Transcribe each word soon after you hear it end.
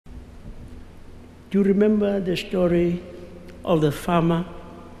Do you remember the story of the farmer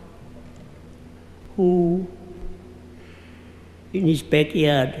who, in his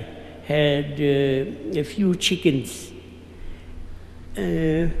backyard, had a few chickens?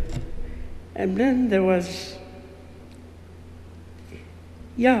 And then there was,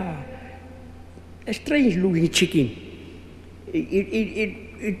 a strange looking chicken.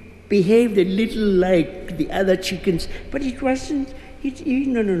 It behaved a little like the other chickens, but it wasn't,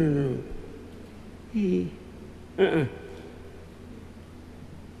 no. It's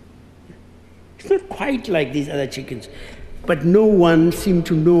not quite like these other chickens. But no one seemed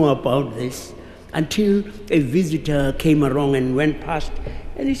to know about this until a visitor came along and went past,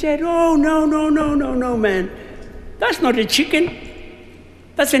 and he said, "Oh, no, man. That's not a chicken.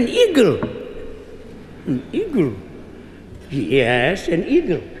 That's an eagle." An eagle? Yes, an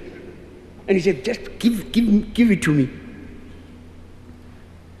eagle. And he said, "Just give it to me."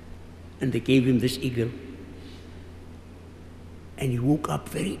 And they gave him this eagle. And he woke up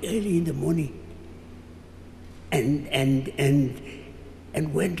very early in the morning and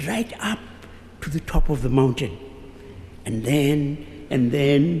went right up to the top of the mountain. And then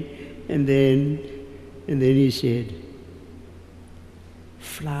he said,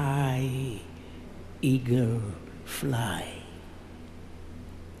 "Fly, eagle, fly."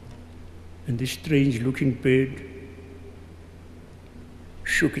 And this strange looking bird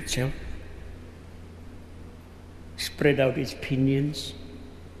shook itself, spread out its pinions,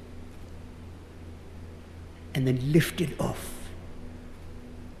 and then lifted off.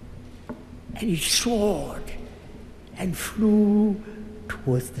 And it soared and flew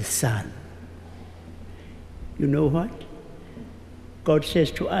towards the sun. You know what? God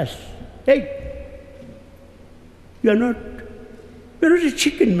says to us, "Hey, you're not a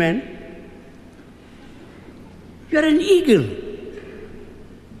chicken, man. You're an eagle.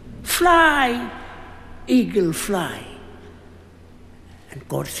 Fly, eagle, fly." And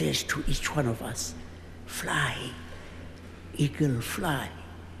God says to each one of us, "Fly, eagle, fly."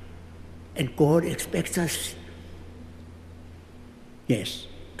 And God expects us, yes,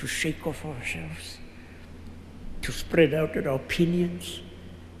 to shake off ourselves, to spread out our pinions,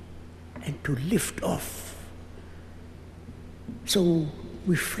 and to lift off. So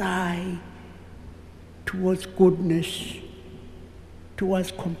we fly towards goodness,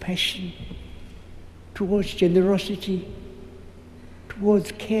 towards compassion, towards generosity,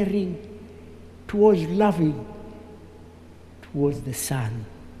 towards caring, towards loving, towards the sun.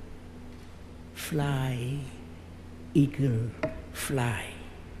 Fly, eagle, fly.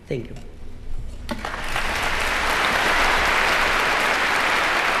 Thank you.